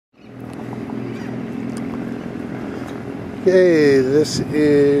Okay, this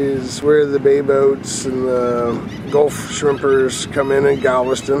is where the bay boats and the Gulf shrimpers come in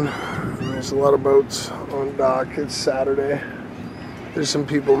Galveston. There's a lot of boats on dock. It's Saturday. There's some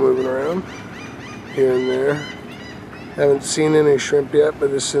people moving around here and there. Haven't seen any shrimp yet,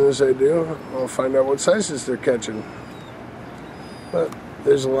 but as soon as I do, I'll find out what sizes they're catching. But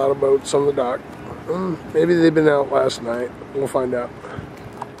there's a lot of boats on the dock. Maybe they've been out last night. We'll find out.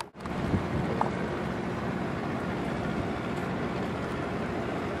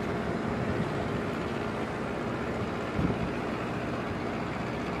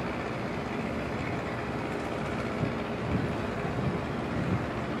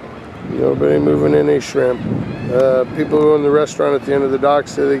 Nobody moving any shrimp. People who own the restaurant at the end of the dock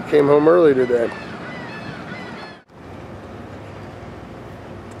say they came home early today.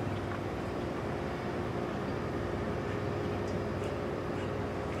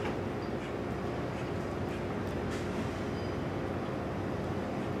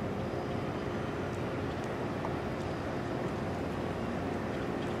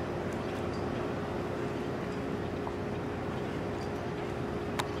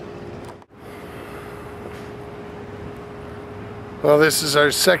 Well, this is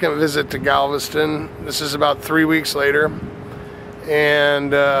our second visit to Galveston. This is about 3 weeks later,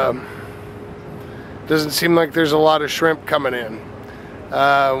 and doesn't seem like there's a lot of shrimp coming in.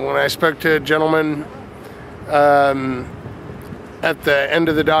 When I spoke to a gentleman at the end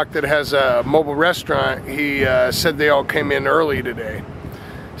of the dock that has a mobile restaurant, he said they all came in early today.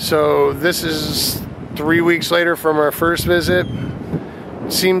 So this is 3 weeks later from our first visit.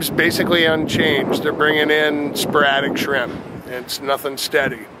 Seems basically unchanged. They're bringing in sporadic shrimp. It's nothing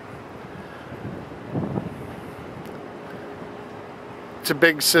steady. It's a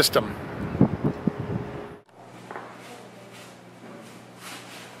big system.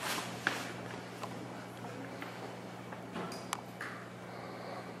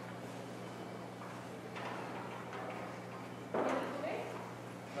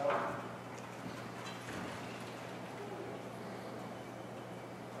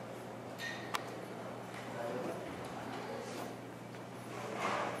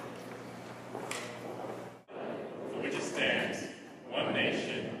 One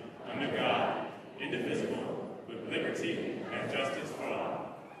nation, under God, indivisible, with liberty and justice for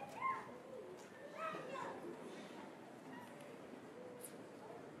all.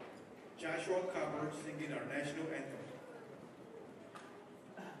 Joshua Cover singing our national anthem.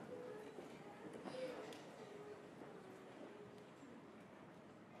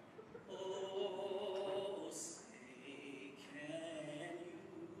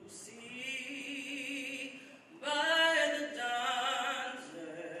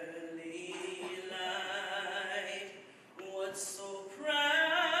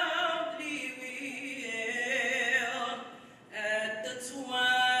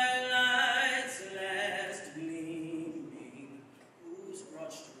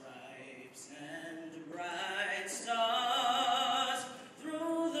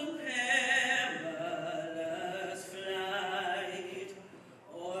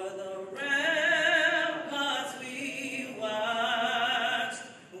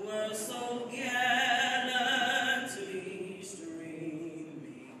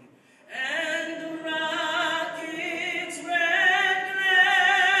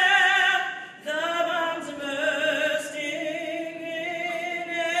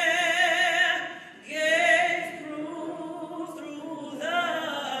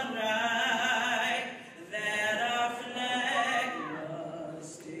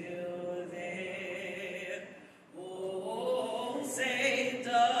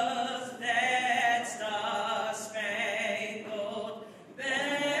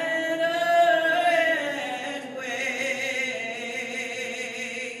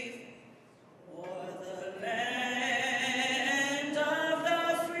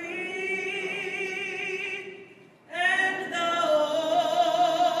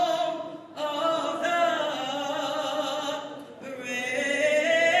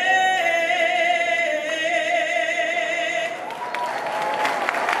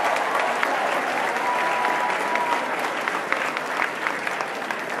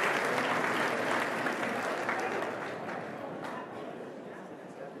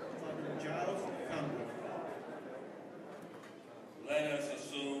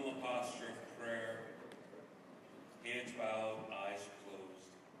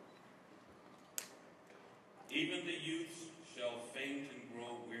 Even the youths shall faint and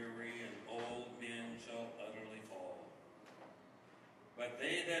grow weary, and old men shall utterly fall. But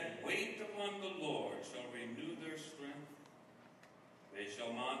they that wait upon the Lord shall renew their strength. They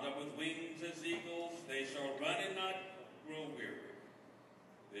shall mount up with wings as eagles. They shall run and not grow weary.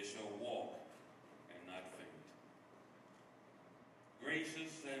 They shall walk and not faint.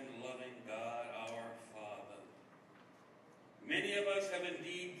 Gracious and loving God, our Father, many of us have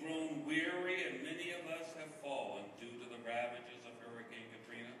indeed grown weary, and many of us have fallen due to the ravages of Hurricane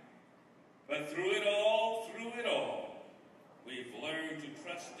Katrina. But through it all, we've learned to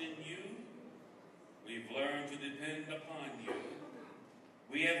trust in you. We've learned to depend upon you.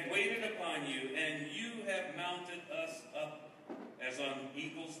 We have waited upon you, and you have mounted us up as on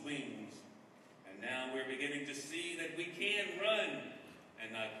eagle's wings. And now we're beginning to see that we can run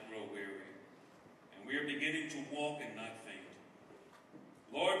and not grow weary. And we are beginning to walk and not faint.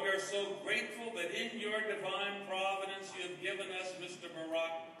 Lord, we are so grateful that in your divine providence you have given us Mr.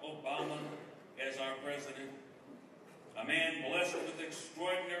 Barack Obama as our president, a man blessed with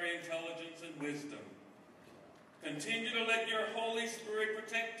extraordinary intelligence and wisdom. Continue to let your Holy Spirit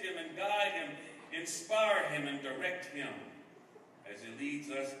protect him and guide him, inspire him and direct him as he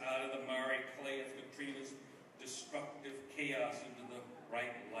leads us out of the miry clay of Katrina's destructive chaos into the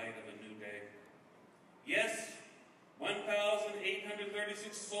bright light of a new day. Yes,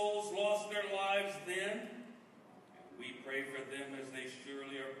 1,836 souls lost their lives then, and we pray for them as they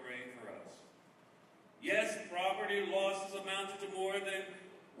surely are praying for us. Yes, property losses amounted to more than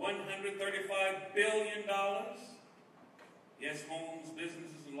 $135 billion. Yes, homes,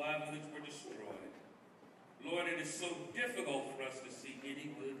 businesses, and livelihoods were destroyed. Lord, it is so difficult for us to see any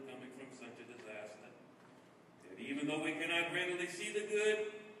good coming from such a disaster. And even though we cannot readily see the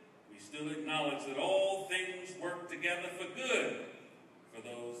good, we still acknowledge that all things work together for good for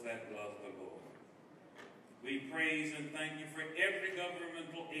those that love the Lord. We praise and thank you for every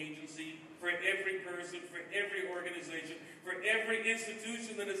governmental agency, for every person, for every organization, for every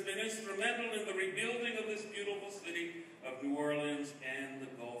institution that has been instrumental in the rebuilding of this beautiful city of New Orleans and the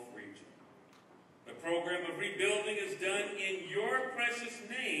Gulf region. The program of rebuilding is done in your precious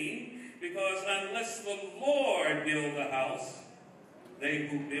name, because unless the Lord build the house, they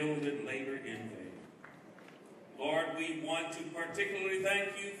who build it labor in vain. Lord, we want to particularly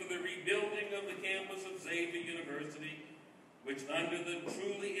thank you for the rebuilding of the campus of Xavier University, which under the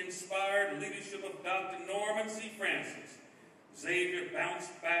truly inspired leadership of Dr. Norman C. Francis, Xavier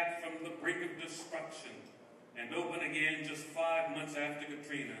bounced back from the brink of destruction and opened again just 5 months after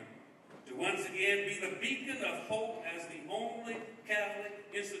Katrina, to once again be the beacon of hope as the only Catholic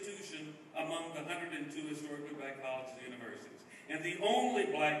institution among the 102 historically black colleges and universities, and the only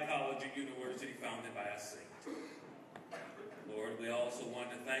black college or university founded by a saint. Lord, we also want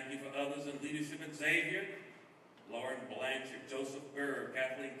to thank you for others in leadership at Xavier, Lauren Blanchard, Joseph Berg,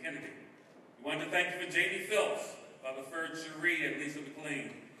 Kathleen Kennedy. We want to thank you for Jamie Phillips, Father Ferd Cherie, and Lisa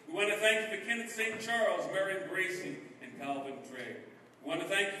McLean. We want to thank you for Kenneth St. Charles, Marion Gracie, and Calvin Trey. We want to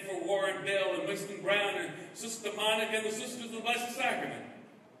thank you for Warren Bell and Winston Brown and Sister Monica and the Sisters of the Blessed Sacrament,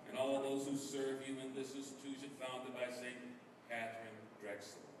 and all those who serve you in this institution founded by St. Catherine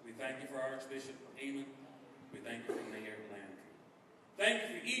Drexel. We thank you for Archbishop Amon. We thank you for Mayor Landry. Thank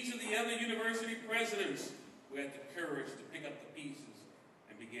you for each of the other university presidents who had the courage to pick up the pieces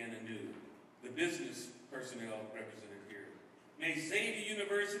and begin anew. The business personnel represented here. May Xavier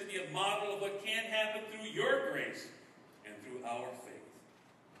University be a model of what can happen through your grace and through our faith.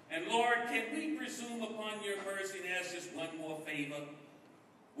 And Lord, can we presume upon your mercy and ask just one more favor?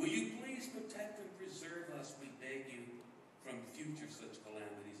 Will you please protect and preserve us, we beg you, from future such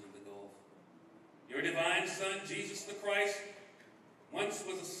calamities in the Gulf? Your divine Son, Jesus the Christ, once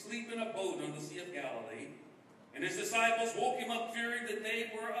was asleep in a boat on the Sea of Galilee, and his disciples woke him up fearing that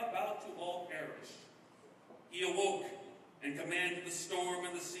they were about to all perish. He awoke and commanded the storm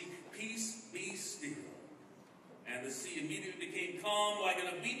and the sea, "Peace, be still." And the sea immediately became calm like an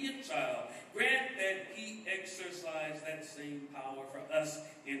obedient child. Grant that he exercise that same power for us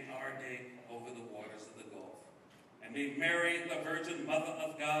in our day over the waters of the Gulf. And may Mary, the Virgin Mother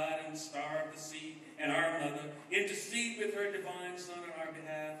of God and Star of the Sea, and our Mother, intercede with her divine Son on our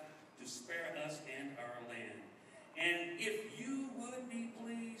behalf to spare us and our land. And if you would be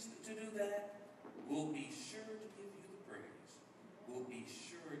pleased to do that, we'll be sure to give you the praise. We'll be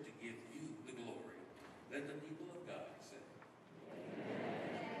sure to give you the glory. Let the people of